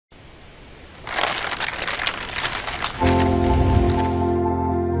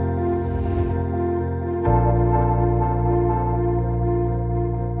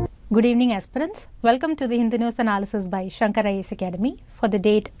Good evening aspirants. Welcome to the Hindu News Analysis by Shankar IAS Academy for the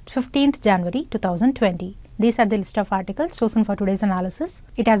date 15th January 2020. These are the list of articles chosen for today's analysis.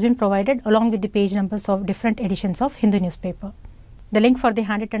 It has been provided along with the page numbers of different editions of Hindu newspaper. The link for the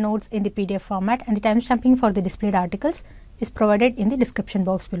handwritten notes in the PDF format and the timestamping for the displayed articles is provided in the description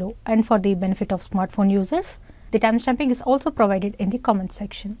box below, and for the benefit of smartphone users, the timestamping is also provided in the comment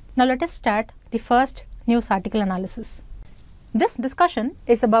section. Now let us start the first news article analysis. This discussion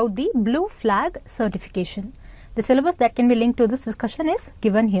is about the blue flag certification. The syllabus that can be linked to this discussion is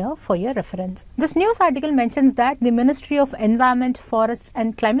given here for your reference. This news article mentions that the Ministry of Environment, Forests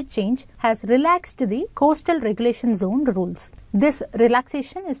and Climate Change has relaxed the coastal regulation zone rules. This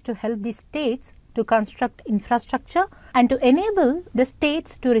relaxation is to help the states to construct infrastructure and to enable the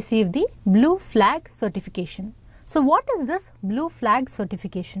states to receive the blue flag certification. So what is this blue flag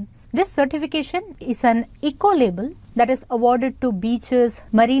certification? This certification is an eco-label that is awarded to beaches,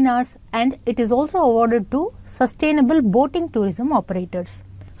 marinas, and it is also awarded to sustainable boating tourism operators.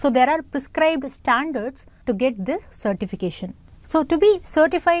 So there are prescribed standards to get this certification. So to be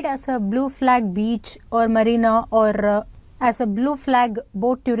certified as a blue flag beach or marina or as a blue flag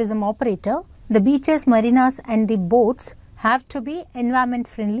boat tourism operator, the beaches, marinas and the boats have to be environment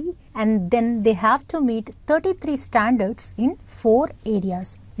friendly, and then they have to meet 33 standards in 4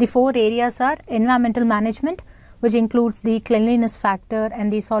 areas. The 4 areas are environmental management, which includes the cleanliness factor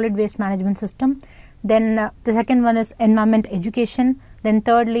and the solid waste management system. Then the second one is environment education. Then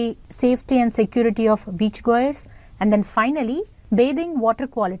thirdly, safety and security of beachgoers. And then finally, bathing water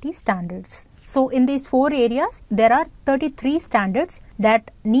quality standards. So in these 4 areas, there are 33 standards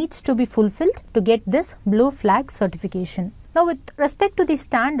that needs to be fulfilled to get this blue flag certification. Now with respect to the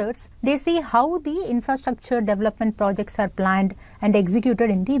standards, they see how the infrastructure development projects are planned and executed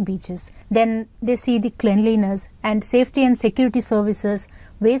in the beaches. Then they see the cleanliness and safety and security services,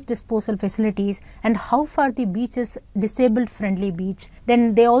 waste disposal facilities, and how far the beach is disabled friendly beach.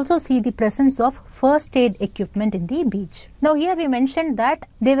 Then they also see the presence of first aid equipment in the beach. Now here we mentioned that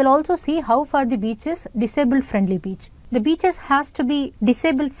they will also see how far the beach is disabled friendly beach. The beaches has to be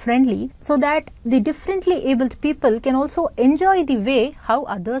disabled friendly so that the differently abled people can also enjoy the way how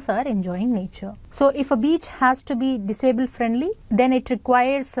others are enjoying nature. So if a beach has to be disabled friendly, then it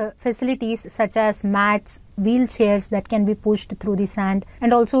requires facilities such as mats, wheelchairs that can be pushed through the sand,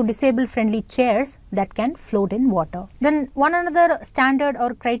 and also disabled friendly chairs that can float in water. Then one another standard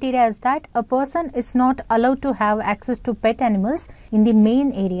or criteria is that a person is not allowed to have access to pet animals in the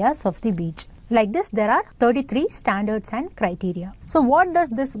main areas of the beach. Like this, there are 33 standards and criteria. So what does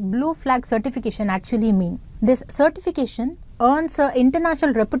this blue flag certification actually mean? This certification earns an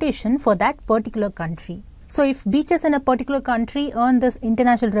international reputation for that particular country. So if beaches in a particular country earn this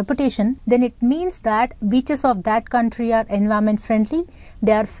international reputation, then it means that beaches of that country are environment friendly,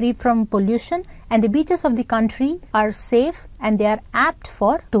 they are free from pollution, and the beaches of the country are safe and they are apt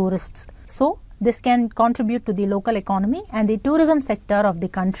for tourists. So this can contribute to the local economy, and the tourism sector of the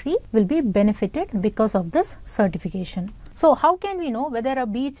country will be benefited because of this certification. So how can we know whether a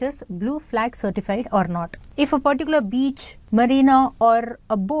beach is blue flag certified or not? If a particular beach, marina or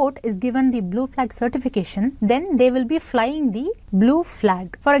a boat is given the blue flag certification, then they will be flying the blue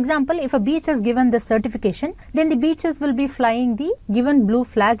flag. For example, if a beach is given the certification, then the beaches will be flying the given blue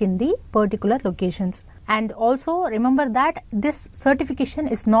flag in the particular locations. And also remember that this certification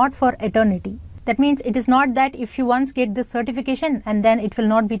is not for eternity. That means it is not that if you once get this certification and then it will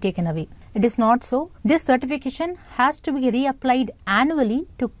not be taken away. It is not so. This certification has to be reapplied annually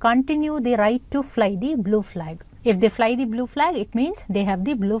to continue the right to fly the blue flag. If they fly the blue flag, it means they have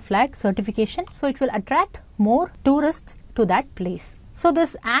the blue flag certification. So it will attract more tourists to that place. So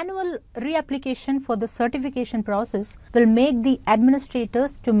this annual reapplication for the certification process will make the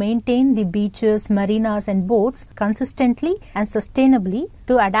administrators to maintain the beaches, marinas and boats consistently and sustainably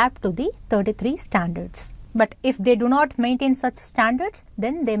to adapt to the 33 standards. But if they do not maintain such standards,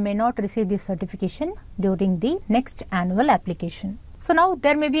 then they may not receive the certification during the next annual application. So now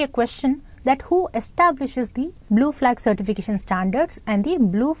there may be a question that who establishes the blue flag certification standards and the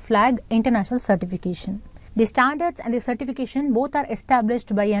blue flag international certification. The standards and the certification both are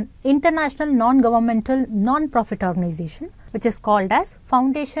established by an international non-governmental non-profit organization which is called as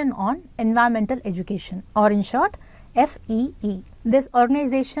Foundation on Environmental Education, or in short FEE. This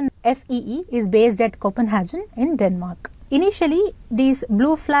organization FEE is based at Copenhagen in Denmark. Initially, these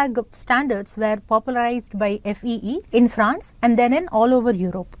blue flag standards were popularized by FEE in France and then in all over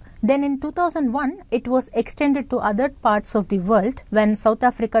Europe. Then in 2001, it was extended to other parts of the world when South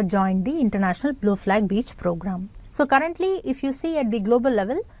Africa joined the International Blue Flag Beach Program. So So currently, if you see at the global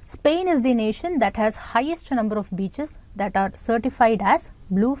level, Spain is the nation that has highest number of beaches that are certified as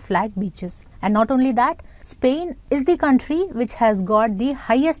blue flag beaches. And not only that, Spain is the country which has got the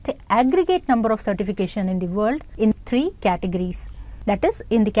highest aggregate number of certification in the world in 3 categories. That is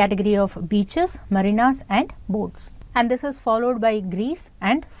in the category of beaches, marinas and boats. And this is followed by Greece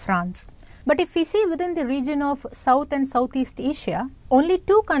and France. But if we see within the region of South and Southeast Asia, only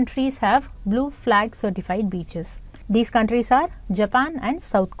 2 countries have blue flag certified beaches. These countries are Japan and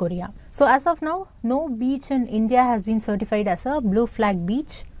South Korea. So as of now, no beach in India has been certified as a blue flag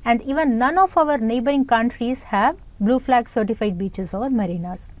beach, and even none of our neighboring countries have blue flag certified beaches or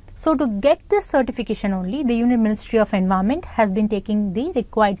marinas. So to get this certification only, the Union Ministry of Environment has been taking the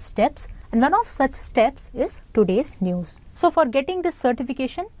required steps, and one of such steps is today's news. So for getting this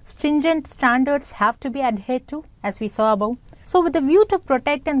certification, stringent standards have to be adhered to, as we saw above. So with the view to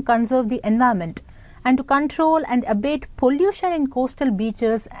protect and conserve the environment and to control and abate pollution in coastal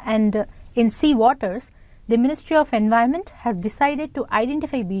beaches and in sea waters, the Ministry of Environment has decided to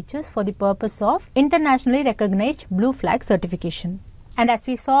identify beaches for the purpose of internationally recognized blue flag certification. And as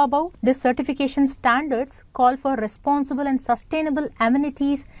we saw above, this certification standards call for responsible and sustainable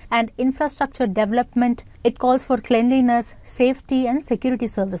amenities and infrastructure development. It calls for cleanliness, safety and security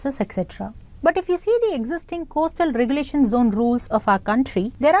services, etc. But if you see the existing coastal regulation zone rules of our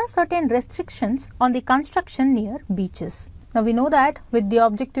country, there are certain restrictions on the construction near beaches. Now we know that with the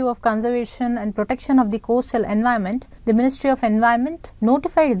objective of conservation and protection of the coastal environment, the Ministry of Environment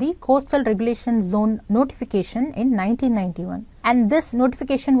notified the Coastal Regulation Zone notification in 1991. And this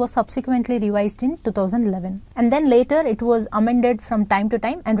notification was subsequently revised in 2011. And then later it was amended from time to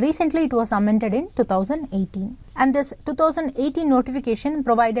time, and recently it was amended in 2018. And this 2018 notification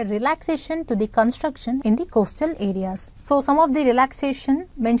provided relaxation to the construction in the coastal areas. So some of the relaxation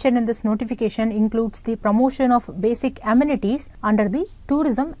mentioned in this notification includes the promotion of basic amenities under the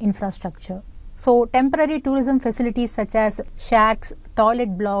tourism infrastructure. So temporary tourism facilities such as shacks,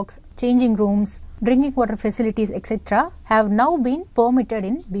 toilet blocks, changing rooms, drinking water facilities, etc. have now been permitted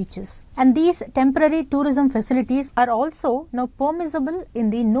in beaches. And these temporary tourism facilities are also now permissible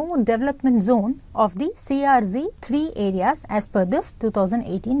in the no development zone of the CRZ 3 areas as per this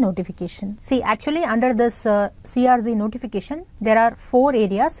 2018 notification. See, actually under this CRZ notification, there are 4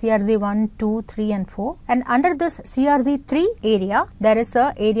 areas, CRZ 1, 2, 3 and 4. And under this CRZ 3 area, there is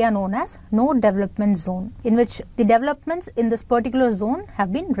a area known as no development zone, in which the developments in this particular zone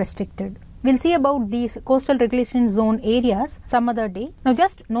have been restricted. We'll see about these coastal regulation zone areas some other day. Now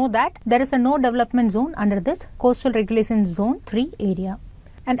just know that there is a no development zone under this coastal regulation zone 3 area.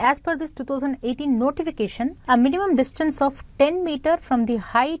 And as per this 2018 notification, a minimum distance of 10 meter from the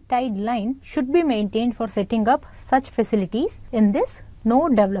high tide line should be maintained for setting up such facilities in this no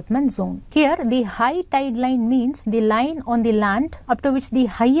development zone. Here the high tide line means the line on the land up to which the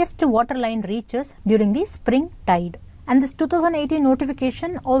highest water line reaches during the spring tide. And this 2018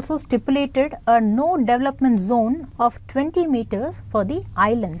 notification also stipulated a no development zone of 20 meters for the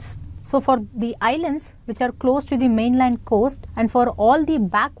islands. So for the islands which are close to the mainland coast and for all the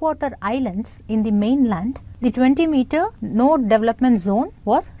backwater islands in the mainland, the 20 meter no development zone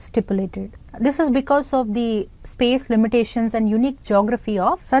was stipulated. This is because of the space limitations and unique geography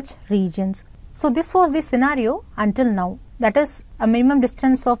of such regions. So this was the scenario until now. That is, a minimum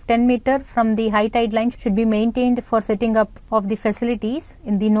distance of 10 meter from the high tide line should be maintained for setting up of the facilities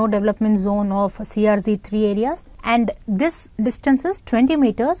in the no development zone of CRZ 3 areas, and this distance is 20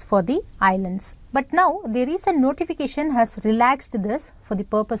 meters for the islands. But now the recent notification has relaxed this for the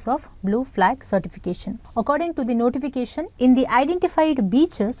purpose of blue flag certification. According to the notification, in the identified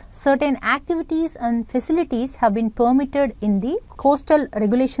beaches, certain activities and facilities have been permitted in the coastal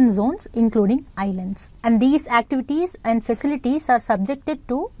regulation zones, including islands. And these activities and facilities are subjected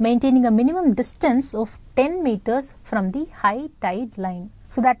to maintaining a minimum distance of 10 meters from the high tide line.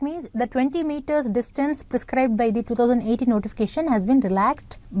 So that means the 20 meters distance prescribed by the 2018 notification has been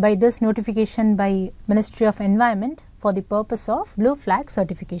relaxed by this notification by Ministry of Environment for the purpose of blue flag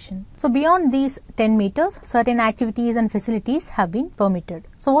certification. So beyond these 10 meters, certain activities and facilities have been permitted.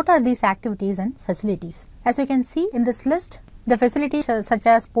 So what are these activities and facilities? As you can see in this list, the facilities such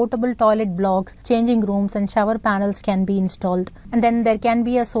as portable toilet blocks, changing rooms and shower panels can be installed. And then there can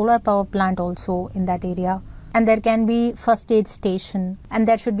be a solar power plant also in that area. And there can be first aid station, and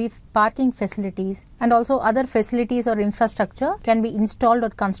there should be parking facilities, and also other facilities or infrastructure can be installed or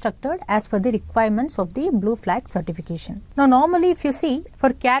constructed as per the requirements of the blue flag certification. Now normally if you see, for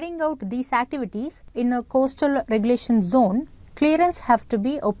carrying out these activities in a coastal regulation zone, clearance have to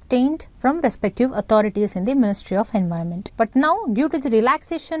be obtained from respective authorities in the Ministry of Environment. But now, due to the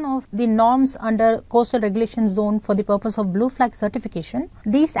relaxation of the norms under Coastal Regulation Zone for the purpose of blue flag certification,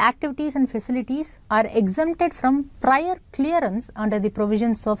 these activities and facilities are exempted from prior clearance under the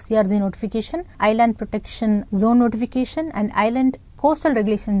provisions of CRZ notification, Island Protection Zone notification and Island Coastal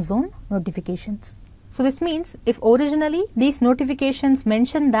Regulation Zone notifications. So this means if originally these notifications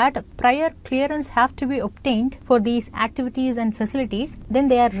mention that prior clearance have to be obtained for these activities and facilities, then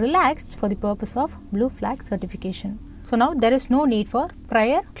they are relaxed for the purpose of blue flag certification. So now there is no need for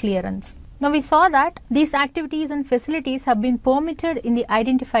prior clearance. Now we saw that these activities and facilities have been permitted in the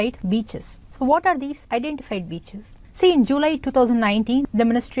identified beaches. So what are these identified beaches? See, in July 2019, the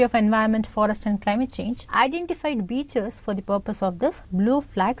Ministry of Environment, Forest and Climate Change identified beaches for the purpose of this blue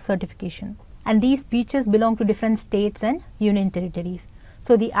flag certification. And these beaches belong to different states and union territories.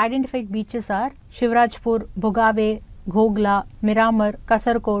 So the identified beaches are Shivrajpur, Bhogave, Ghogla, Miramar,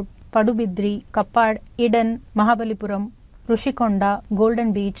 Kasarkot, Padubidri, Kappad, Eden, Mahabalipuram, Rushikonda,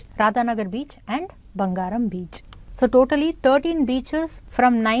 Golden Beach, Radhanagar Beach and Bangaram Beach. So totally 13 beaches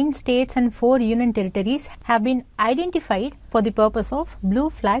from 9 states and 4 union territories have been identified for the purpose of blue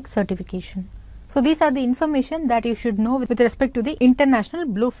flag certification. So these are the information that you should know with respect to the international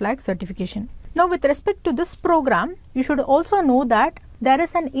blue flag certification. Now with respect to this program, you should also know that there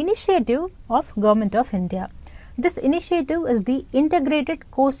is an initiative of Government of India. This initiative is the Integrated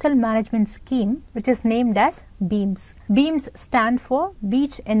Coastal Management Scheme, which is named as BEAMS. BEAMS stand for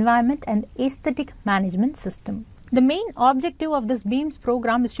Beach Environment and Aesthetic Management System. The main objective of this BEAMS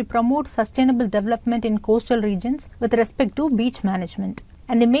program is to promote sustainable development in coastal regions with respect to beach management.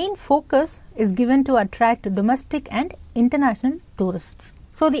 And the main focus is given to attract domestic and international tourists.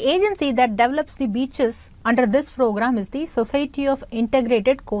 So the agency that develops the beaches under this program is the Society of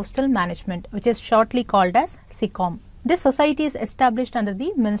Integrated Coastal Management, which is shortly called as SICOM. This society is established under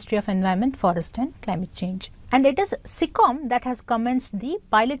the Ministry of Environment, Forest and Climate Change. And it is SICOM that has commenced the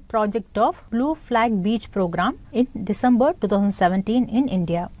pilot project of Blue Flag Beach program in December 2017 in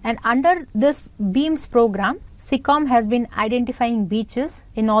India. And under this BEAMS program, SICOM has been identifying beaches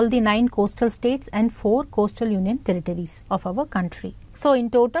in all the 9 coastal states and 4 coastal union territories of our country. So in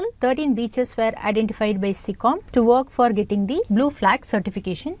total, 13 beaches were identified by SICOM to work for getting the blue flag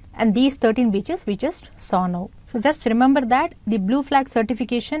certification, and these 13 beaches we just saw now. So just remember that the blue flag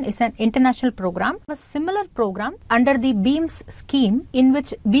certification is an international program, a similar program under the BEAMS scheme in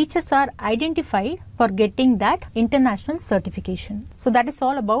which beaches are identified for getting that international certification. So that is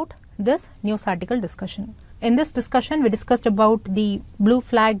all about this news article discussion. In this discussion, we discussed about the blue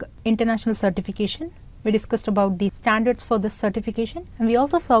flag international certification. We discussed about the standards for this certification, and we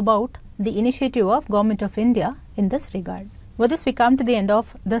also saw about the initiative of Government of India in this regard. With this, we come to the end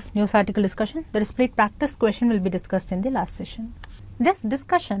of this news article discussion. The split practice question will be discussed in the last session. This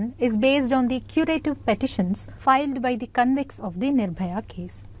discussion is based on the curative petitions filed by the convicts of the Nirbhaya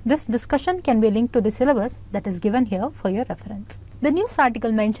case. This discussion can be linked to the syllabus that is given here for your reference. The news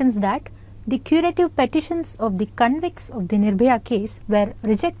article mentions that the curative petitions of the convicts of the Nirbhaya case were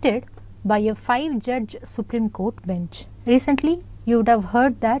rejected by a 5-judge Supreme Court bench. Recently, you would have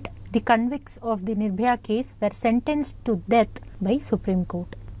heard that the convicts of the Nirbhaya case were sentenced to death by Supreme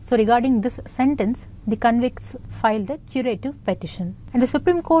Court. So regarding this sentence, the convicts filed a curative petition, and the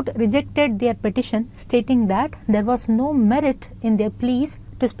Supreme Court rejected their petition, stating that there was no merit in their pleas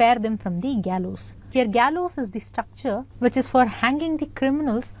to spare them from the gallows. Here gallows is the structure which is for hanging the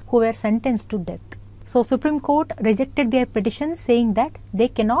criminals who were sentenced to death. So Supreme Court rejected their petition, saying that they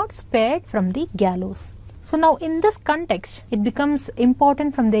cannot spare from the gallows. So now in this context, it becomes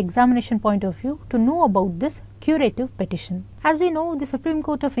important from the examination point of view to know about this curative petition. As we know, the Supreme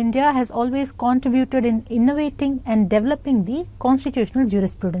Court of India has always contributed in innovating and developing the constitutional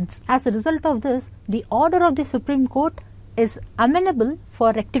jurisprudence. As a result of this, the order of the Supreme Court is amenable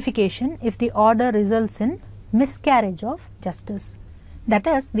for rectification if the order results in miscarriage of justice. That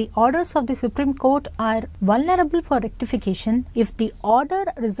is, the orders of the Supreme Court are vulnerable for rectification if the order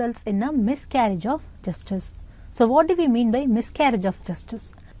results in a miscarriage of justice. So what do we mean by miscarriage of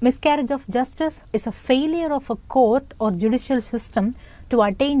justice? Miscarriage of justice is a failure of a court or judicial system to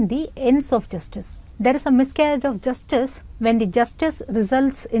attain the ends of justice. There is a miscarriage of justice when the justice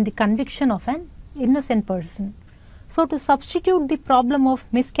results in the conviction of an innocent person. So to substitute the problem of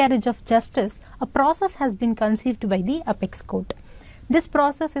miscarriage of justice, a process has been conceived by the Apex Court. This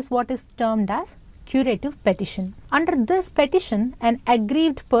process is what is termed as curative petition. Under this petition, an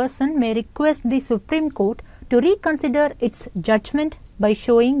aggrieved person may request the Supreme Court to reconsider its judgment by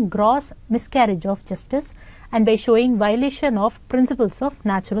showing gross miscarriage of justice and by showing violation of principles of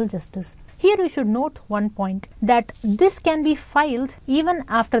natural justice. Here we should note one point, that this can be filed even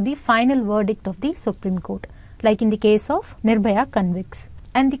after the final verdict of the Supreme Court, like in the case of Nirbhaya convicts.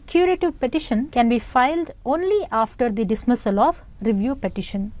 And the curative petition can be filed only after the dismissal of review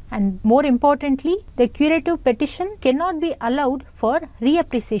petition. And more importantly, the curative petition cannot be allowed for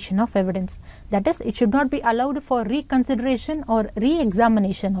reappreciation of evidence. That is, it should not be allowed for reconsideration or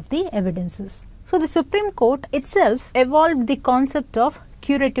re-examination of the evidences. So the Supreme Court itself evolved the concept of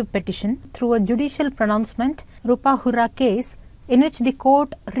curative petition through a judicial pronouncement, Rupa Hurra case, in which the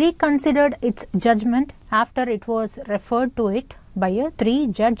court reconsidered its judgment after it was referred to it by a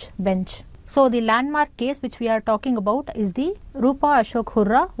 3-judge bench. So the landmark case which we are talking about is the Rupa Ashok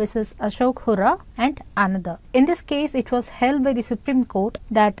Hurra versus Ashok Hurra and another. In this case, it was held by the Supreme Court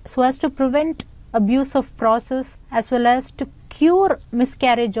that so as to prevent abuse of process as well as to cure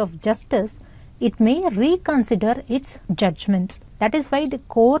miscarriage of justice, it may reconsider its judgments. That is why the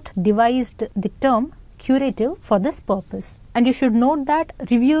court devised the term curative for this purpose. And you should note that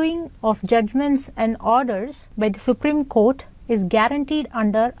reviewing of judgments and orders by the Supreme Court is guaranteed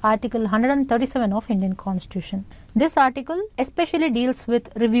under Article 137 of Indian Constitution. This article especially deals with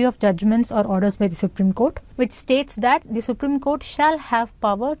review of judgments or orders by the Supreme Court, which states that the Supreme Court shall have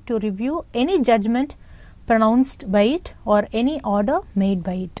power to review any judgment pronounced by it or any order made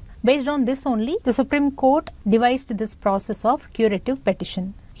by it. Based on this only, the Supreme Court devised this process of curative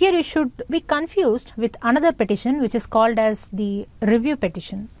petition. Here you should be confused with another petition which is called as the review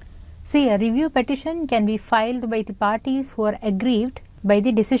petition. See, a review petition can be filed by the parties who are aggrieved by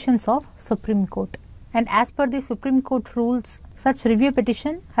the decisions of Supreme Court. And as per the Supreme Court rules, such review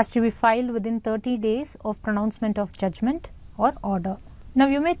petition has to be filed within 30 days of pronouncement of judgment or order. Now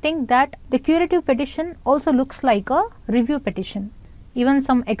you may think that the curative petition also looks like a review petition. Even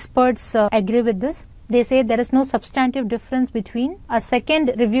some experts agree with this. They say there is no substantive difference between a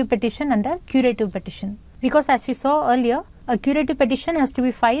second review petition and a curative petition. Because as we saw earlier, a curative petition has to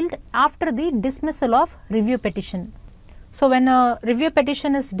be filed after the dismissal of review petition. So when a review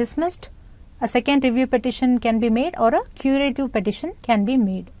petition is dismissed, a second review petition can be made or a curative petition can be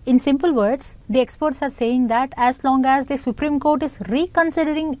made. In simple words, the experts are saying that as long as the Supreme Court is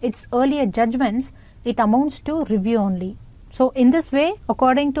reconsidering its earlier judgments, it amounts to review only. So in this way,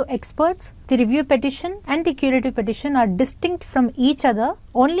 according to experts, the review petition and the curative petition are distinct from each other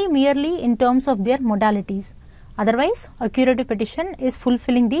only merely in terms of their modalities. Otherwise, a curative petition is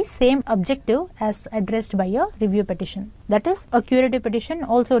fulfilling the same objective as addressed by a review petition. That is, a curative petition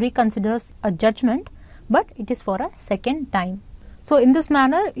also reconsiders a judgment, but it is for a second time. So in this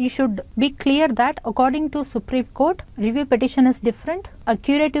manner, you should be clear that according to Supreme Court, review petition is different, a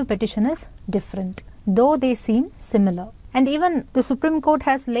curative petition is different, though they seem similar. And even the Supreme Court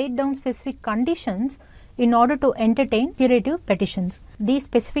has laid down specific conditions in order to entertain curative petitions. These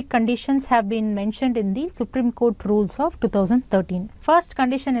specific conditions have been mentioned in the Supreme Court rules of 2013. First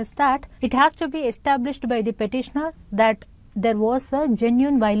condition is that it has to be established by the petitioner that there was a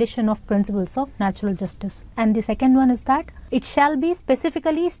genuine violation of principles of natural justice. And the second one is that it shall be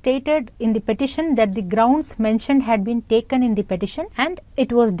specifically stated in the petition that the grounds mentioned had been taken in the petition and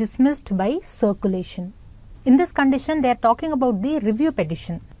it was dismissed by circulation. In this condition, they are talking about the review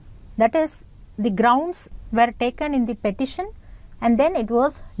petition. That is, the grounds were taken in the petition and then it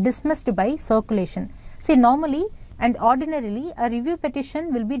was dismissed by circulation. See, normally and ordinarily, a review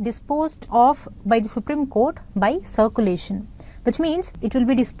petition will be disposed of by the Supreme Court by circulation, which means it will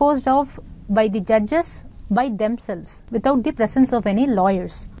be disposed of by the judges by themselves without the presence of any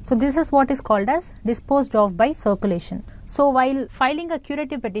lawyers. So this is what is called as disposed of by circulation. So while filing a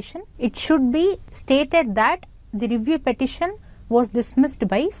curative petition, it should be stated that the review petition was dismissed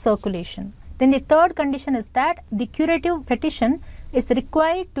by circulation. Then the third condition is that the curative petition is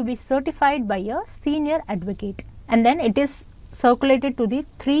required to be certified by a senior advocate, and then it is circulated to the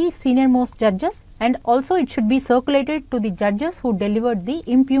 3 senior most judges, and also it should be circulated to the judges who delivered the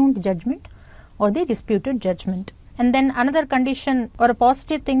impugned judgment or the disputed judgment. And then another condition or a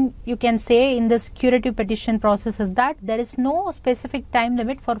positive thing you can say in this curative petition process is that there is no specific time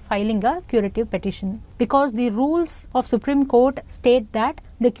limit for filing a curative petition, because the rules of Supreme Court state that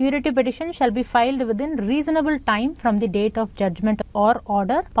the curative petition shall be filed within reasonable time from the date of judgment or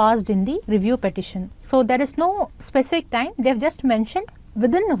order passed in the review petition. So there is no specific time, they have just mentioned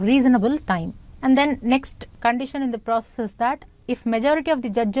within reasonable time. And then next condition in the process is that if majority of the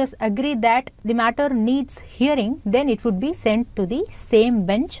judges agree that the matter needs hearing, then it would be sent to the same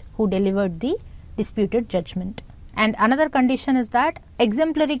bench who delivered the disputed judgment. And another condition is that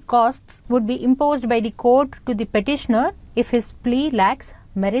exemplary costs would be imposed by the court to the petitioner if his plea lacks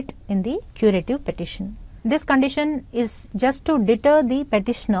merit in the curative petition. This condition is just to deter the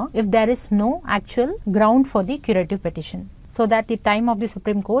petitioner if there is no actual ground for the curative petition, so that the time of the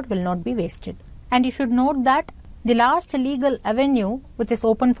Supreme Court will not be wasted. And you should note that the last legal avenue which is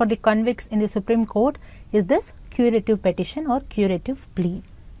open for the convicts in the Supreme Court is this curative petition or curative plea.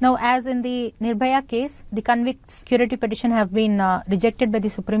 Now, as in the Nirbhaya case, the convicts' curative petition have been rejected by the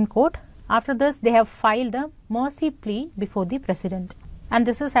Supreme Court. After this, they have filed a mercy plea before the President. And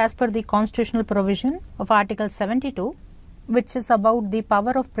this is as per the constitutional provision of Article 72, which is about the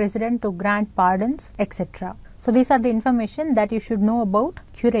power of President to grant pardons, etc. So, these are the information that you should know about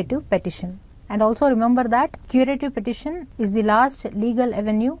curative petition. And also remember that curative petition is the last legal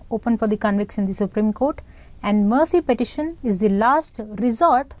avenue open for the convicts in the Supreme Court, and mercy petition is the last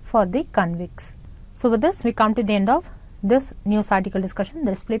resort for the convicts. So, with this we come to the end of this news article discussion.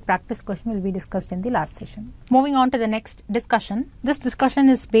 The split practice question will be discussed in the last session. Moving on to the next discussion. This discussion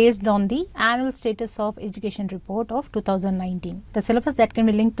is based on the Annual Status of Education Report of 2019. The syllabus that can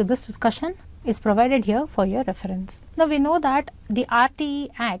be linked to this discussion is provided here for your reference. Now, we know that the RTE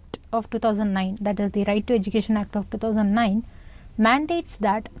Act of 2009, that is the Right to Education Act of 2009, mandates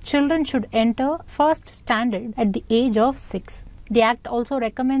that children should enter first standard at the age of 6. The Act also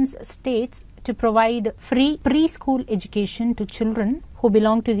recommends states to provide free preschool education to children who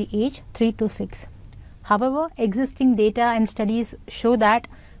belong to the age 3 to 6. However, existing data and studies show that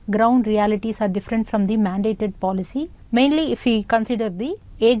ground realities are different from the mandated policy, mainly if we consider the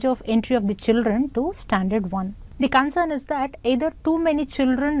age of entry of the children to standard 1. The concern is that either too many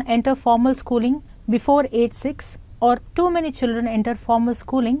children enter formal schooling before age 6 or too many children enter formal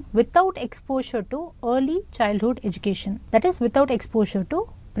schooling without exposure to early childhood education, that is without exposure to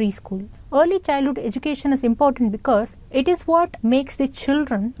preschool. Early childhood education is important because it is what makes the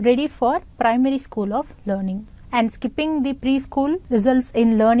children ready for primary school of learning. And skipping the preschool results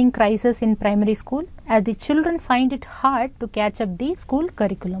in learning crisis in primary school, as the children find it hard to catch up the school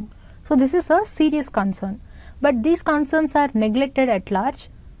curriculum. So, this is a serious concern. But these concerns are neglected at large,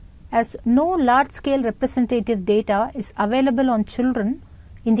 as no large-scale representative data is available on children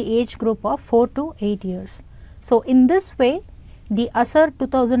in the age group of 4 to 8 years. So, in this way, the ASER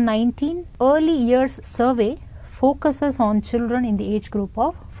 2019 Early Years Survey focuses on children in the age group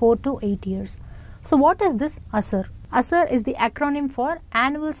of 4 to 8 years. So, what is this ASER? ASER is the acronym for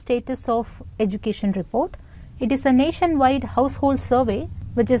Annual Status of Education Report. It is a nationwide household survey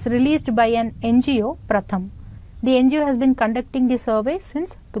which is released by an NGO, Pratham. The NGO has been conducting the survey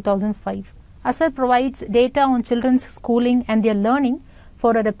since 2005. ASER provides data on children's schooling and their learning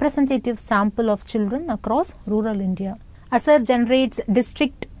for a representative sample of children across rural India. ASER generates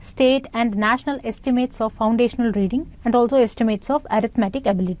district, state and national estimates of foundational reading and also estimates of arithmetic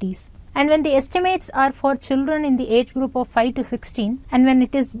abilities. And when the estimates are for children in the age group of 5 to 16 and when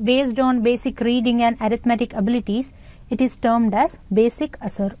it is based on basic reading and arithmetic abilities, it is termed as basic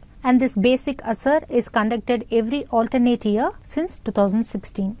ASER. And this basic ASER is conducted every alternate year since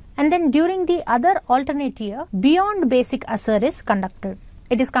 2016. And then during the other alternate year, beyond basic ASER is conducted.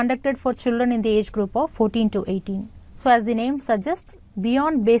 It is conducted for children in the age group of 14 to 18. So, as the name suggests,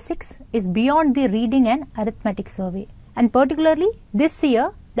 beyond basics is beyond the reading and arithmetic survey. And particularly this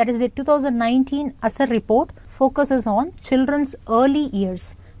year, that is the 2019 ASER report, focuses on children's early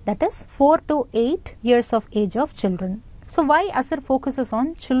years, that is 4 to 8 years of age of children. So, why ASER focuses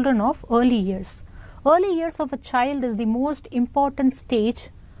on children of early years? Early years of a child is the most important stage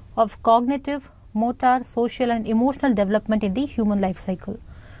of cognitive, motor, social and emotional development in the human life cycle.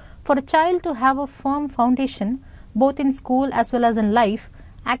 For a child to have a firm foundation both in school as well as in life,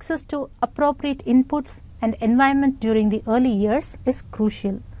 access to appropriate inputs and environment during the early years is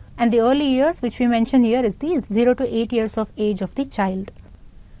crucial. And the early years which we mention here is the 0 to 8 years of age of the child.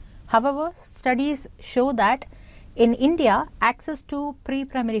 However, studies show that in India, access to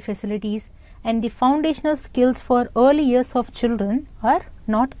pre-primary facilities and the foundational skills for early years of children are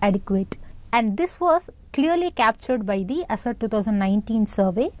not adequate. And this was clearly captured by the ASER 2019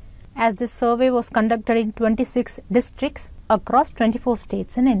 survey, as this survey was conducted in 26 districts across 24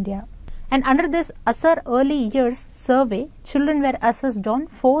 states in India. And under this ASER Early Years survey, children were assessed on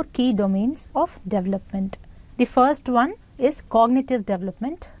 4 key domains of development. The first one is cognitive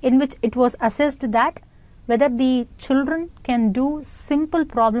development, in which it was assessed that whether the children can do simple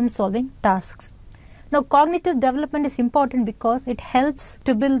problem solving tasks. Now, cognitive development is important because it helps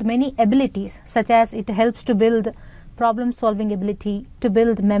to build many abilities, such as it helps to build problem solving ability, to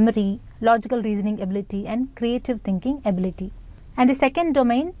build memory, logical reasoning ability and creative thinking ability. And the second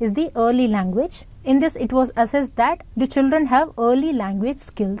domain is the early language. In this, it was assessed that do children have early language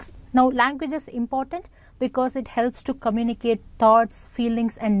skills. Now, language is important because it helps to communicate thoughts,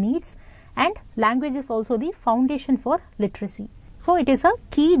 feelings and needs, and language is also the foundation for literacy. So, it is a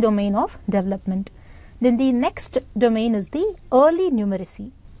key domain of development. Then the next domain is the early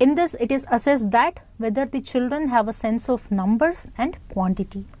numeracy. In this, it is assessed that whether the children have a sense of numbers and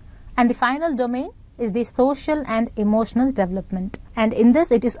quantity. And the final domain is the social and emotional development. And in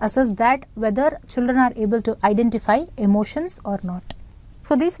this, it is assessed that whether children are able to identify emotions or not.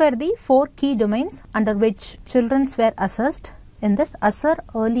 So, these were the 4 key domains under which children were assessed in this ASER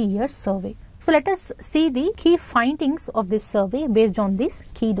Early Years Survey. So, let us see the key findings of this survey based on these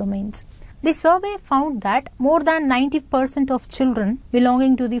key domains. The survey found that more than 90% of children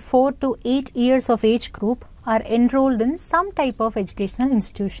belonging to the 4 to 8 years of age group are enrolled in some type of educational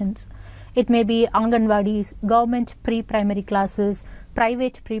institutions. It may be Anganwadis, government pre-primary classes,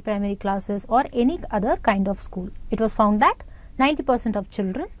 private pre-primary classes or any other kind of school. It was found that 90% of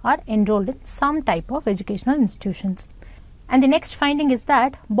children are enrolled in some type of educational institutions. And the next finding is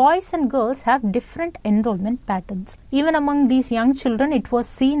that boys and girls have different enrollment patterns. Even among these young children, it was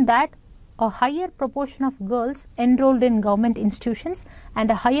seen that a higher proportion of girls enrolled in government institutions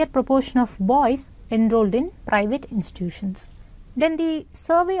and a higher proportion of boys enrolled in private institutions. Then the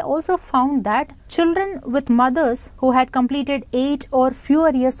survey also found that children with mothers who had completed 8 or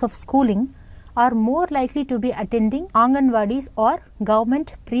fewer years of schooling are more likely to be attending Anganwadis or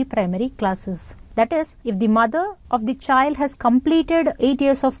government pre-primary classes. That is, if the mother of the child has completed 8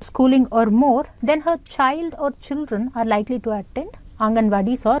 years of schooling or more, then her child or children are likely to attend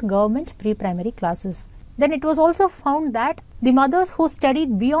Anganwadis or government pre-primary classes. Then it was also found that the mothers who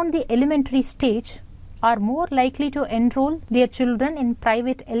studied beyond the elementary stage are more likely to enroll their children in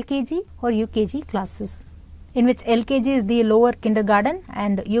private LKG or UKG classes, in which LKG is the lower kindergarten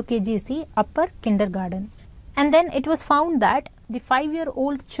and UKG is the upper kindergarten. And then it was found that the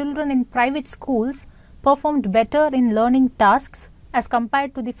 5-year-old children in private schools performed better in learning tasks as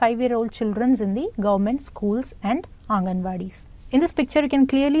compared to the 5-year-old children in the government schools and Anganwadis. In this picture, you can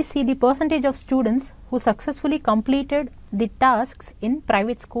clearly see the percentage of students who successfully completed the tasks in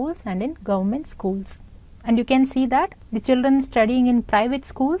private schools and in government schools. And you can see that the children studying in private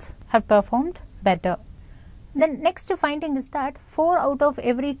schools have performed better. Then next finding is that 4 out of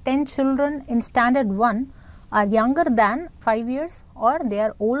every 10 children in standard 1 are younger than 5 years or they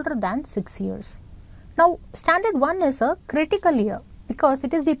are older than 6 years. Now, standard 1 is a critical year because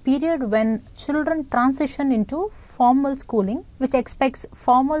it is the period when children transition into formal schooling, which expects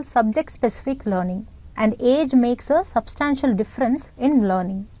formal subject specific learning, and age makes a substantial difference in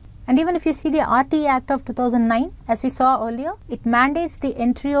learning. And even if you see the RT Act of 2009, as we saw earlier, it mandates the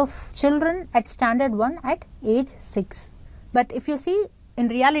entry of children at standard 1 at age 6. But if you see, in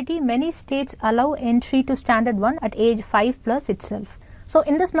reality, many states allow entry to standard 1 at age 5 plus itself. So,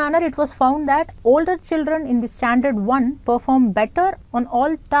 in this manner, it was found that older children in the standard 1 perform better on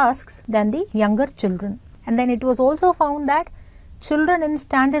all tasks than the younger children. And then it was also found that children in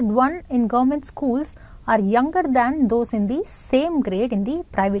standard 1 in government schools are younger than those in the same grade in the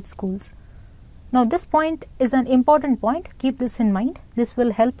private schools. Now, this point is an important point. Keep this in mind. This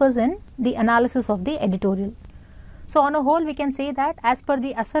will help us in the analysis of the editorial. So, on a whole, we can say that as per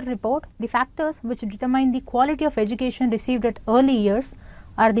the ASER report, the factors which determine the quality of education received at early years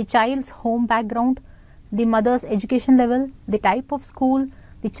are the child's home background, the mother's education level, the type of school,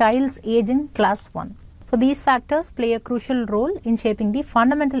 the child's age in class 1. So, these factors play a crucial role in shaping the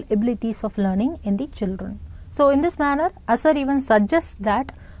fundamental abilities of learning in the children. So, in this manner, ASER even suggests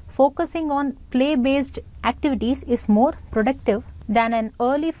that focusing on play-based activities is more productive than an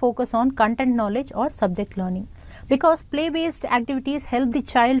early focus on content knowledge or subject learning, because play-based activities help the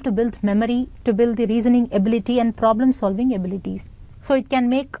child to build memory, to build the reasoning ability and problem-solving abilities. So, it can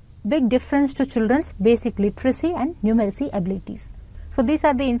make big difference to children's basic literacy and numeracy abilities. So, these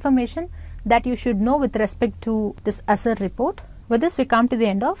are the information that you should know with respect to this ASER report. With this, we come to the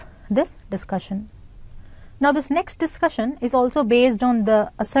end of this discussion. Now, this next discussion is also based on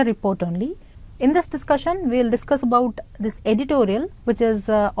the ASER report only. In this discussion, we will discuss about this editorial, which is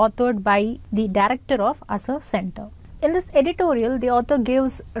authored by the director of ASER Center. In this editorial, the author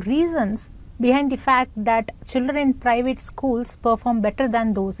gives reasons behind the fact that children in private schools perform better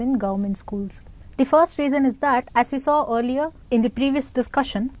than those in government schools. The first reason is that, as we saw earlier in the previous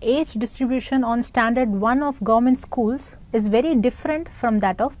discussion, age distribution on standard 1 of government schools is very different from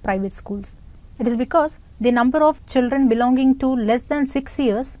that of private schools. It is because the number of children belonging to less than 6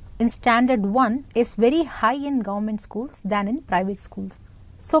 years in standard 1 is very high in government schools than in private schools.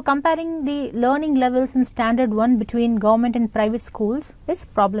 So, comparing the learning levels in standard 1 between government and private schools is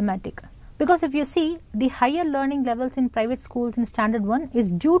problematic, Because if you see, the higher learning levels in private schools in standard 1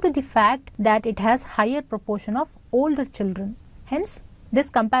 is due to the fact that it has higher proportion of older children. Hence, this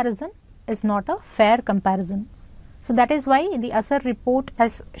comparison is not a fair comparison. So that is why the ASER report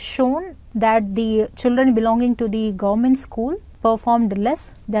has shown that the children belonging to the government school performed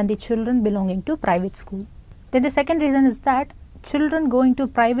less than the children belonging to private school. Then the second reason is that children going to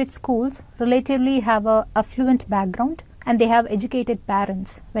private schools relatively have a affluent background and they have educated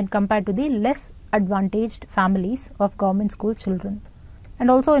parents when compared to the less advantaged families of government school children. And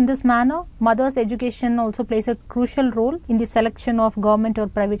also in this manner, mother's education also plays a crucial role in the selection of government or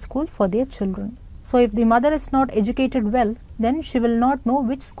private school for their children. So if the mother is not educated well, then she will not know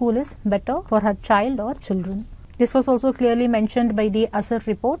which school is better for her child or children. This was also clearly mentioned by the ASER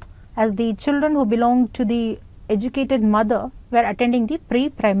report, as the children who belong to the educated mother were attending the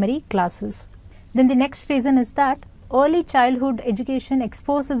pre-primary classes. Then the next reason is that early childhood education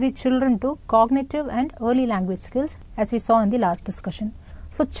exposes the children to cognitive and early language skills, as we saw in the last discussion.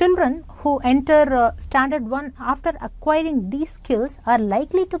 So children who enter standard 1 after acquiring these skills are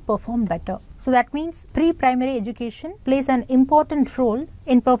likely to perform better. So that means pre-primary education plays an important role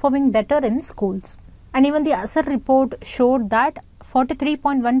in performing better in schools. And even the ASER report showed that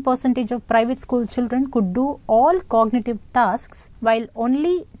 43.1% of private school children could do all cognitive tasks, while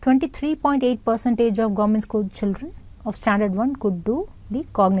only 23.8% of government school children of standard 1 could do the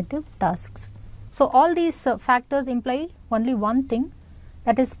cognitive tasks. So all these factors imply only one thing,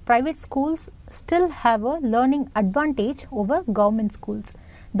 that is private schools still have a learning advantage over government schools.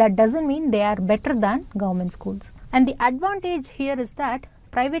 That doesn't mean they are better than government schools. And the advantage here is that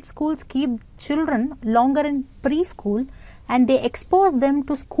private schools keep children longer in preschool and they expose them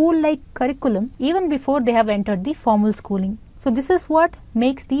to school-like curriculum even before they have entered the formal schooling. So this is what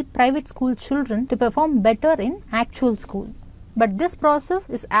makes the private school children to perform better in actual school. But this process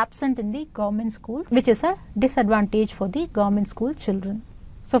is absent in the government school, which is a disadvantage for the government school children.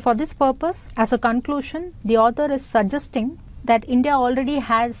 So for this purpose, as a conclusion, the author is suggesting that India already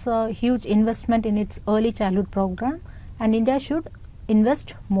has a huge investment in its early childhood program and India should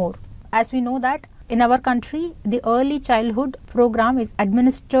invest more. As we know that in our country, the early childhood program is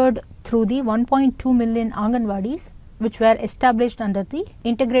administered through the 1.2 million Anganwadis, which were established under the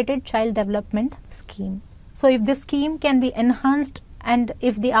Integrated Child Development Scheme. So if this scheme can be enhanced and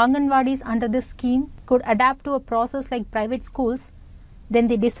if the Anganwadis under this scheme could adapt to a process like private schools, then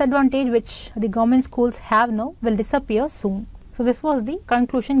the disadvantage which the government schools have now will disappear soon. So this was the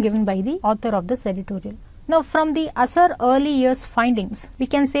conclusion given by the author of this editorial. Now from the ASER early years findings, we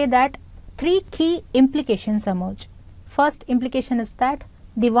can say that 3 key implications emerge. First implication is that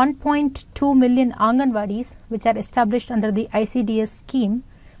the 1.2 million Anganwadis which are established under the ICDS scheme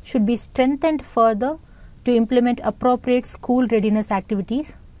should be strengthened further to implement appropriate school readiness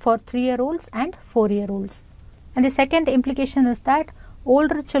activities for 3-year-olds and 4-year-olds. And the second implication is that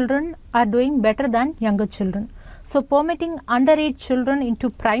older children are doing better than younger children. So permitting underage children into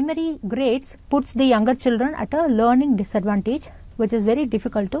primary grades puts the younger children at a learning disadvantage, which is very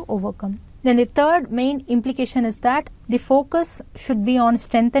difficult to overcome. Then the third main implication is that the focus should be on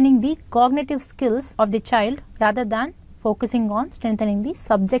strengthening the cognitive skills of the child rather than focusing on strengthening the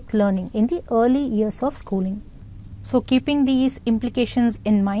subject learning in the early years of schooling. So keeping these implications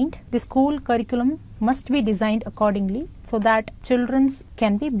in mind, the school curriculum must be designed accordingly so that children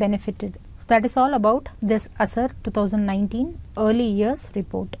can be benefited. So that is all about this ASER 2019 early years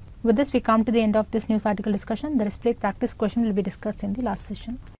report. With this, we come to the end of this news article discussion. The displayed practice question will be discussed in the last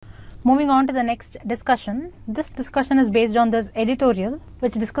session. Moving on to the next discussion. This discussion is based on this editorial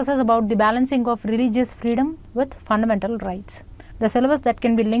which discusses about the balancing of religious freedom with fundamental rights. The syllabus that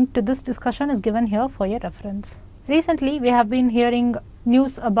can be linked to this discussion is given here for your reference. Recently, we have been hearing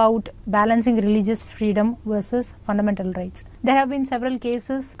news about balancing religious freedom versus fundamental rights. There have been several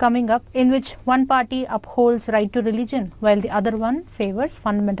cases coming up in which one party upholds right to religion while the other one favors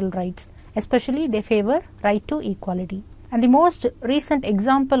fundamental rights. Especially they favor right to equality. And the most recent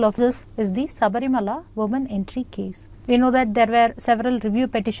example of this is the Sabarimala woman entry case. We know that there were several review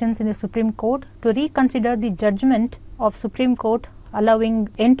petitions in the Supreme Court to reconsider the judgment of Supreme Court allowing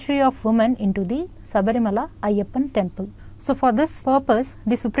entry of women into the Sabarimala Ayyappan temple. So for this purpose,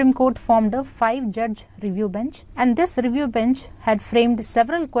 the Supreme Court formed a 5-judge review bench, and this review bench had framed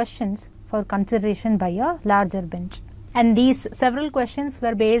several questions for consideration by a larger bench. And these several questions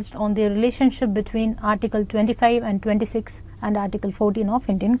were based on the relationship between Article 25 and 26 and Article 14 of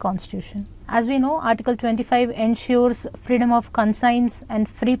Indian Constitution. As we know, Article 25 ensures freedom of conscience and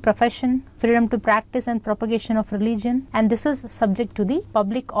free profession, freedom to practice and propagation of religion, and this is subject to the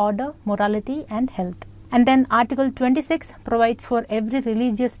public order, morality and health. And then Article 26 provides for every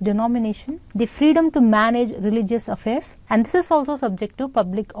religious denomination the freedom to manage religious affairs, and this is also subject to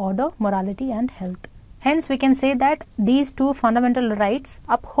public order, morality and health. Hence, we can say that these two fundamental rights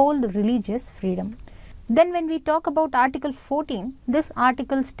uphold religious freedom. Then when we talk about Article 14, this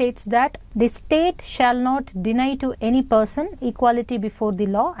article states that the state shall not deny to any person equality before the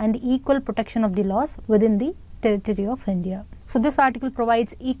law and the equal protection of the laws within the territory of India. So this article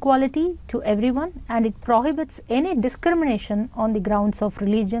provides equality to everyone, and it prohibits any discrimination on the grounds of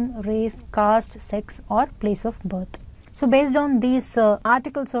religion, race, caste, sex or place of birth. So based on these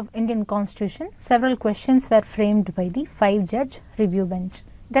articles of Indian Constitution, several questions were framed by the 5-judge review bench.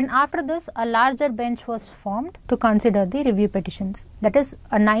 Then after this, a larger bench was formed to consider the review petitions. That is,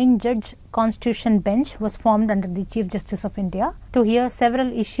 a 9-judge Constitution bench was formed under the Chief Justice of India to hear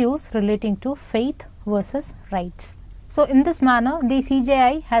several issues relating to faith versus rights. So in this manner, the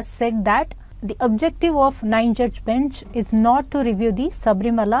CJI has said that the objective of 9-judge bench is not to review the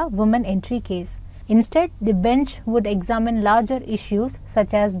Sabrimala women entry case. Instead, the bench would examine larger issues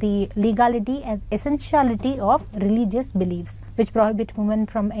such as the legality and essentiality of religious beliefs, which prohibit women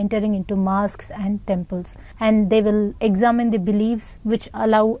from entering into mosques and temples. And they will examine the beliefs which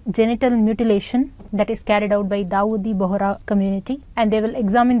allow genital mutilation that is carried out by Dawoodi Bohra community. And they will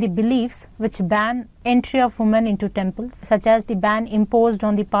examine the beliefs which ban entry of women into temples, such as the ban imposed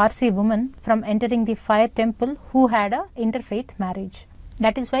on the Parsi woman from entering the fire temple who had a interfaith marriage.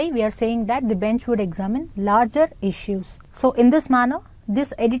 That is why we are saying that the bench would examine larger issues. So in this manner,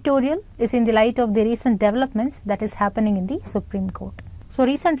 this editorial is in the light of the recent developments that is happening in the Supreme Court. So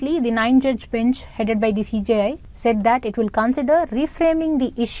recently, the 9-judge bench headed by the CJI said that it will consider reframing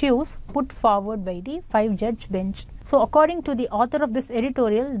the issues put forward by the 5-judge bench. So according to the author of this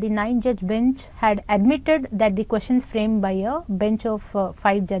editorial, the 9-judge bench had admitted that the questions framed by a bench of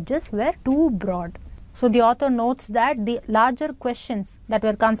 5 judges were too broad. So the author notes that the larger questions that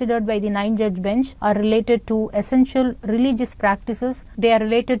were considered by the 9-judge bench are related to essential religious practices, they are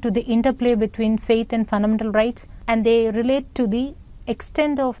related to the interplay between faith and fundamental rights, and they relate to the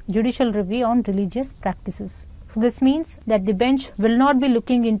extent of judicial review on religious practices. So this means that the bench will not be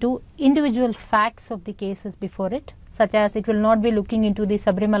looking into individual facts of the cases before it, such as it will not be looking into the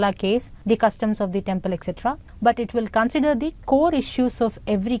Sabrimala case, the customs of the temple, etc. But it will consider the core issues of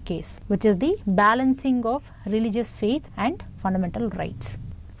every case, which is the balancing of religious faith and fundamental rights.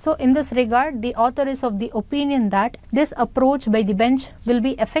 So in this regard, the author is of the opinion that this approach by the bench will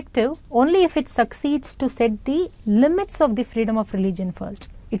be effective only if it succeeds to set the limits of the freedom of religion first.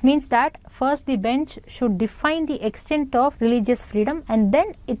 It means that first the bench should define the extent of religious freedom, and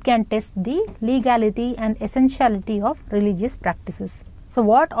then it can test the legality and essentiality of religious practices. So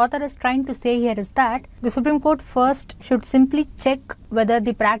what author is trying to say here is that the Supreme Court first should simply check whether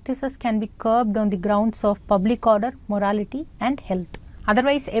the practices can be curbed on the grounds of public order, morality and health.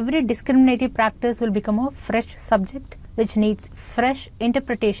 Otherwise, every discriminative practice will become a fresh subject which needs fresh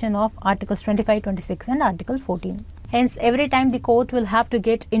interpretation of Articles 25, 26 and Article 14. Hence, every time the court will have to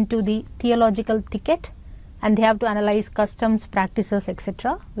get into the theological thicket and they have to analyze customs, practices,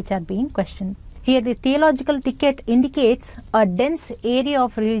 etc. which are being questioned. Here, the theological thicket indicates a dense area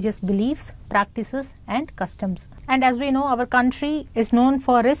of religious beliefs, practices and customs. And as we know, our country is known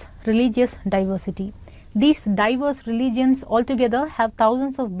for its religious diversity. These diverse religions altogether have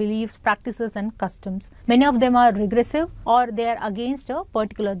thousands of beliefs, practices and customs. Many of them are regressive or they are against a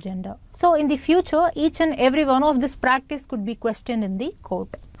particular gender. So in the future, each and every one of this practice could be questioned in the court.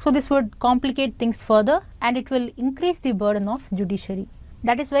 So this would complicate things further and it will increase the burden of judiciary.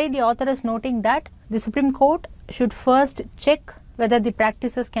 That is why the author is noting that the Supreme Court should first check whether the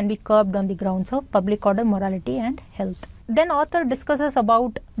practices can be curbed on the grounds of public order, morality and health. Then author discusses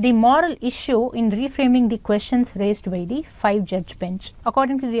about the moral issue in reframing the questions raised by the 5-judge bench.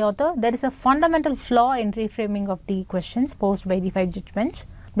 According to the author, there is a fundamental flaw in reframing of the questions posed by the 5-judge bench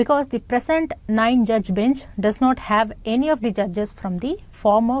because the present 9-judge bench does not have any of the judges from the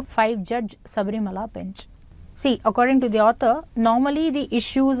former 5-judge Sabrimala bench. See, according to the author, normally the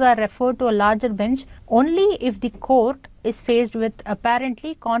issues are referred to a larger bench only if the court is faced with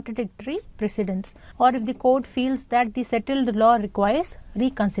apparently contradictory precedents or if the court feels that the settled law requires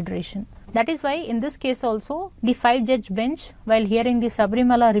reconsideration. That is why in this case also, the 5-judge bench, while hearing the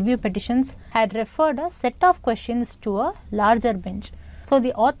Sabrimala review petitions, had referred a set of questions to a larger bench. So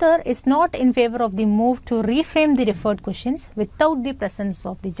the author is not in favor of the move to reframe the referred questions without the presence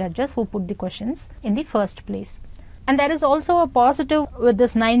of the judges who put the questions in the first place. And there is also a positive with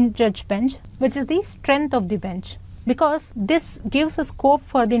this 9-judge bench, which is the strength of the bench. because this gives a scope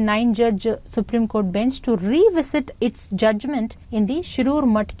for the 9-judge Supreme Court bench to revisit its judgment in the Shirur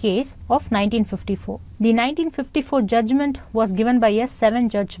Mutt case of 1954. The 1954 judgment was given by a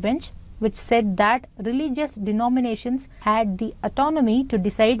 7-judge bench, which said that religious denominations had the autonomy to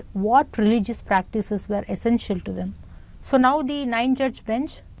decide what religious practices were essential to them. So now the 9-judge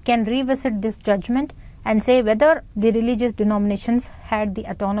bench can revisit this judgment and say whether the religious denominations had the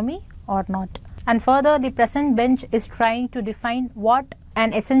autonomy or not. And further, the present bench is trying to define what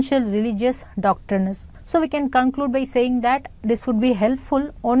an essential religious doctrine is. So we can conclude by saying that this would be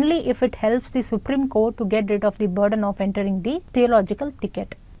helpful only if it helps the Supreme Court to get rid of the burden of entering the theological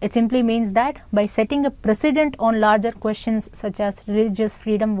thicket. It simply means that by setting a precedent on larger questions such as religious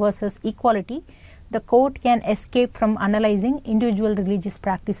freedom versus equality, the court can escape from analyzing individual religious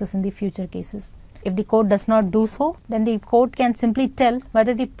practices in the future cases. If the court does not do so, then the court can simply tell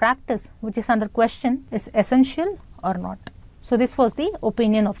whether the practice which is under question is essential or not. So this was the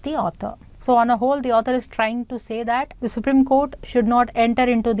opinion of the author. So on a whole, the author is trying to say that the Supreme Court should not enter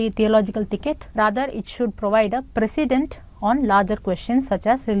into the theological thicket. Rather, it should provide a precedent on larger questions such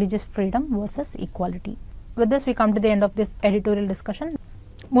as religious freedom versus equality. With this, we come to the end of this editorial discussion.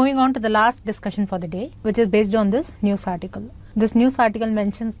 Moving on to the last discussion for the day, which is based on this news article. This news article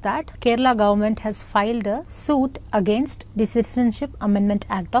mentions that Kerala government has filed a suit against the Citizenship Amendment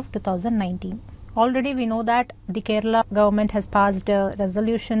Act of 2019. Already we know that the Kerala government has passed a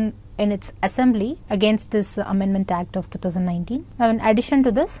resolution in its assembly against this Amendment Act of 2019. Now in addition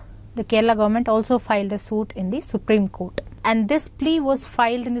to this, the Kerala government also filed a suit in the Supreme Court. And this plea was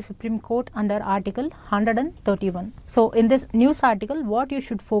filed in the Supreme Court under Article 131. So in this news article, what you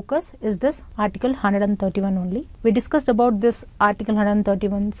should focus is this Article 131 only. We discussed about this Article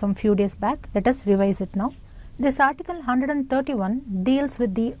 131 some few days back. Let us revise it now. This Article 131 deals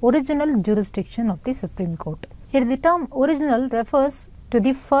with the original jurisdiction of the Supreme Court. Here the term original refers to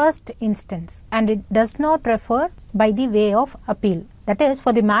the first instance and it does not refer by the way of appeal. That is,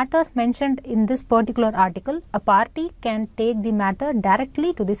 for the matters mentioned in this particular article, a party can take the matter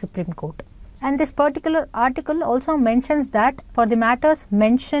directly to the Supreme Court. And this particular article also mentions that for the matters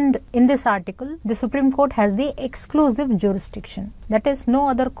mentioned in this article, the Supreme Court has the exclusive jurisdiction. That is, no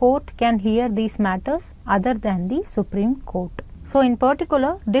other court can hear these matters other than the Supreme Court. So in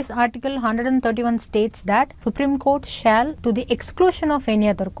particular, this Article 131 states that Supreme Court shall, to the exclusion of any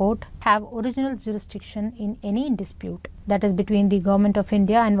other court, have original jurisdiction in any dispute that is between the Government of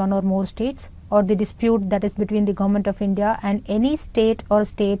India and one or more states, or the dispute that is between the Government of India and any state or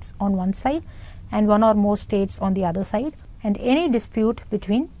states on one side and one or more states on the other side, and any dispute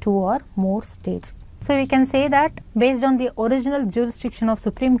between two or more states. So we can say that based on the original jurisdiction of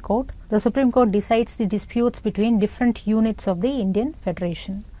Supreme Court, the Supreme Court decides the disputes between different units of the Indian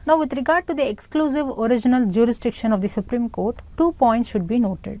Federation. Now with regard to the exclusive original jurisdiction of the Supreme Court, 2 points should be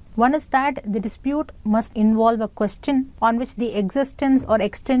noted. One is that the dispute must involve a question on which the existence or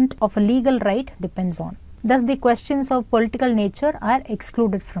extent of a legal right depends on. Thus the questions of political nature are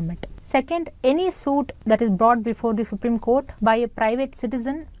excluded from it. Second, any suit that is brought before the Supreme Court by a private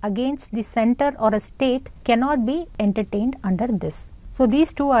citizen against the centre or a state cannot be entertained under this. So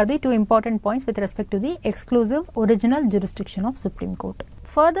these two are the two important points with respect to the exclusive original jurisdiction of Supreme Court.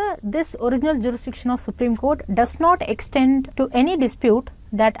 Further, this original jurisdiction of Supreme Court does not extend to any dispute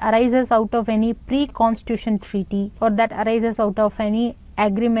that arises out of any pre-constitution treaty or that arises out of any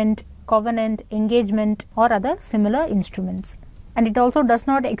agreement, covenant, engagement or other similar instruments. And it also does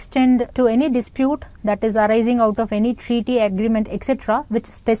not extend to any dispute that is arising out of any treaty, agreement, etc., which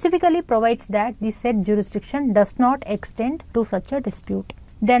specifically provides that the said jurisdiction does not extend to such a dispute.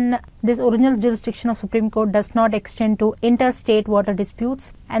 Then this original jurisdiction of Supreme Court does not extend to interstate water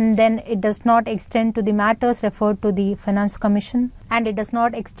disputes, and then it does not extend to the matters referred to the Finance Commission, and it does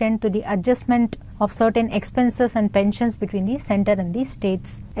not extend to the adjustment of certain expenses and pensions between the centre and the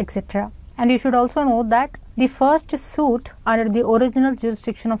states, etc. And you should also know that the first suit under the original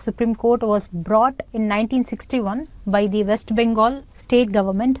jurisdiction of Supreme Court was brought in 1961 by the West Bengal state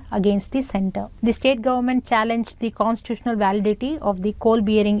government against the centre. The state government challenged the constitutional validity of the Coal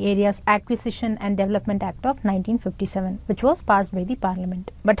Bearing Areas Acquisition and Development Act of 1957, which was passed by the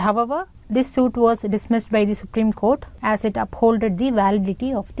Parliament. But however, this suit was dismissed by the Supreme Court as it upholded the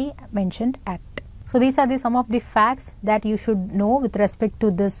validity of the mentioned act. So these are some of the facts that you should know with respect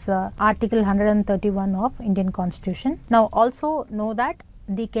to this Article 131 of Indian Constitution. Now also know that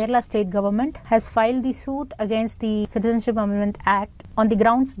the Kerala state government has filed the suit against the Citizenship Amendment Act on the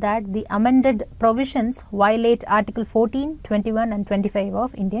grounds that the amended provisions violate Article 14, 21 and 25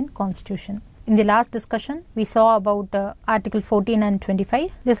 of Indian Constitution. In the last discussion, we saw about Article 14 and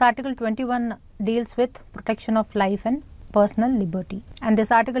 25. This Article 21 deals with protection of life and personal liberty, and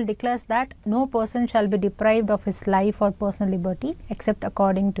this article declares that no person shall be deprived of his life or personal liberty except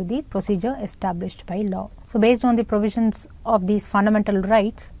according to the procedure established by law. So based on the provisions of these fundamental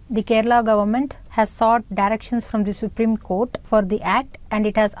rights, the Kerala government has sought directions from the Supreme Court for the Act, and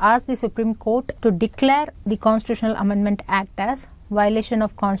it has asked the Supreme Court to declare the Constitutional Amendment Act as violation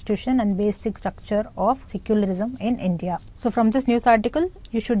of constitution and basic structure of secularism in India. So from this news article,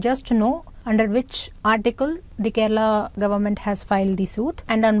 you should just know under which article the Kerala government has filed the suit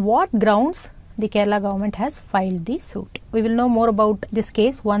and on what grounds the Kerala government has filed the suit. We will know more about this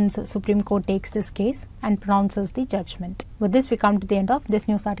case once Supreme Court takes this case and pronounces the judgment. With this, we come to the end of this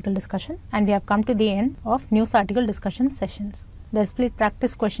news article discussion, and we have come to the end of news article discussion sessions. The split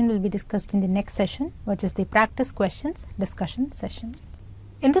practice question will be discussed in the next session, which is the practice questions discussion session.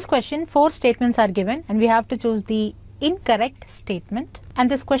 In this question, 4 statements are given and we have to choose the incorrect statement,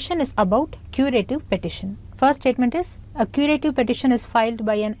 and this question is about curative petition. First statement is, a curative petition is filed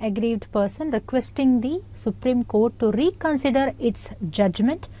by an aggrieved person requesting the Supreme Court to reconsider its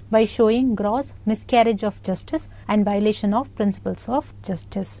judgment by showing gross miscarriage of justice and violation of principles of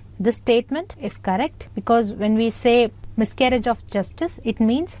justice. This statement is correct because when we say miscarriage of justice, it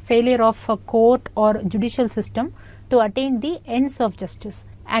means failure of a court or judicial system to attain the ends of justice,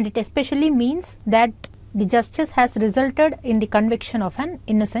 and it especially means that the justice has resulted in the conviction of an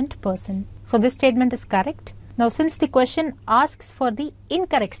innocent person. So this statement is correct. Now since the question asks for the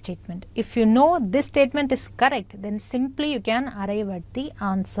incorrect statement, if you know this statement is correct, then simply you can arrive at the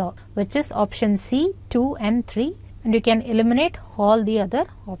answer, which is option C, 2 and 3, and you can eliminate all the other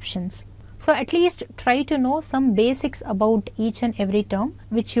options. So at least try to know some basics about each and every term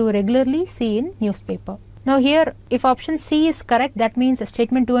which you regularly see in newspaper. Now here, if option C is correct, that means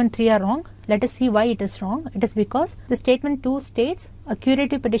statement 2 and 3 are wrong. Let us see why it is wrong. It is because the statement 2 states a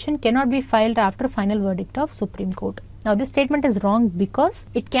curative petition cannot be filed after final verdict of Supreme Court. Now this statement is wrong because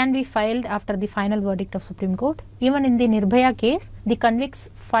it can be filed after the final verdict of Supreme Court. Even in the Nirbhaya case, the convicts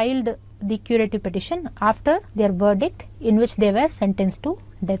filed the curative petition after their verdict in which they were sentenced to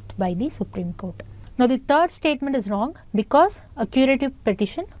death by the Supreme Court. Now the third statement is wrong because a curative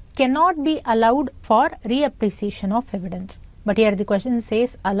petition cannot be allowed for reappreciation of evidence. But here the question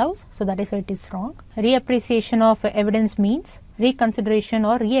says allows, so that is why it is wrong. Reappreciation of evidence means reconsideration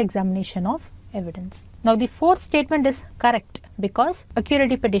or re-examination of evidence. Now the fourth statement is correct because a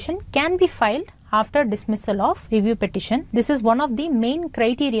curative petition can be filed after dismissal of review petition. This is one of the main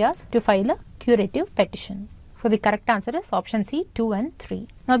criteria to file a curative petition. So the correct answer is option C, 2 and 3.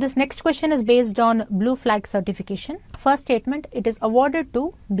 Now this next question is based on blue flag certification. First statement, it is awarded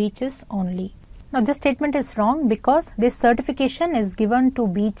to beaches only. Now this statement is wrong because this certification is given to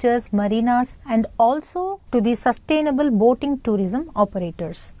beaches, marinas and also to the sustainable boating tourism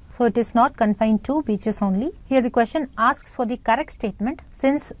operators. So it is not confined to beaches only. Here the question asks for the correct statement.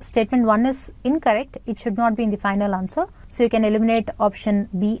 Since statement 1 is incorrect, it should not be in the final answer. So you can eliminate option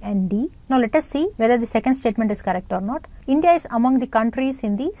B and D. Now let us see whether the second statement is correct or not. India is among the countries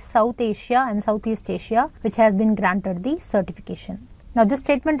in the South Asia and Southeast Asia which has been granted the certification. Now this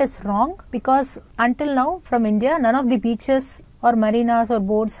statement is wrong because until now from India none of the beaches or marinas or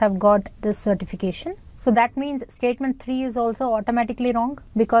boats have got this certification. So that means statement 3 is also automatically wrong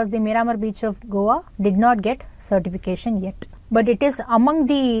because the Miramar beach of Goa did not get certification yet. But it is among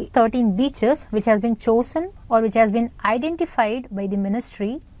the 13 beaches which has been chosen or which has been identified by the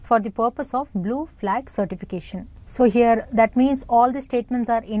ministry for the purpose of blue flag certification. So here that means all the statements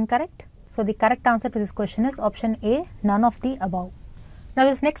are incorrect. So the correct answer to this question is option A, none of the above. Now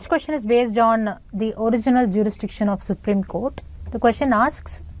this next question is based on the original jurisdiction of Supreme Court. The question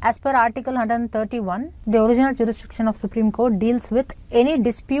asks, as per Article 131, the original jurisdiction of Supreme Court deals with any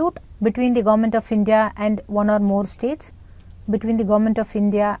dispute between the Government of India and one or more states, between the Government of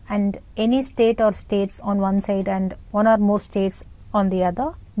India and any state or states on one side and one or more states on the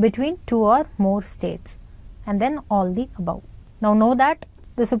other, between 2 or more states, and then all the above. Now know that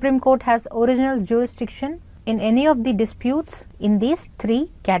the Supreme Court has original jurisdiction in any of the disputes in these 3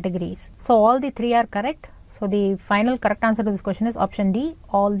 categories. So all the 3 are correct. So the final correct answer to this question is option D,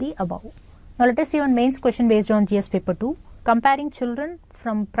 all the above. Now let us see one mains question based on GS paper 2. Comparing children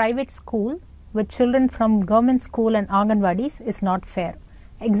from private school with children from government school and Anganwadis is not fair.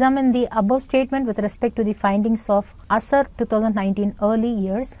 Examine the above statement with respect to the findings of ASER 2019 early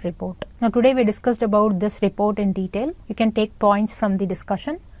years report. Now today we discussed about this report in detail. You can take points from the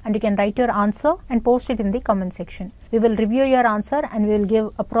discussion and you can write your answer and post it in the comment section. We will review your answer and we will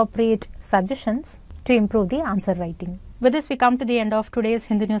give appropriate suggestions to improve the answer writing. With this, we come to the end of today's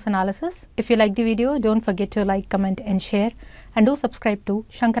Hindu News analysis. If you like the video, don't forget to like, comment and share, and do subscribe to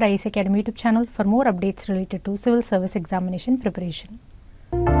Shankar IAS Academy YouTube channel for more updates related to civil service examination preparation.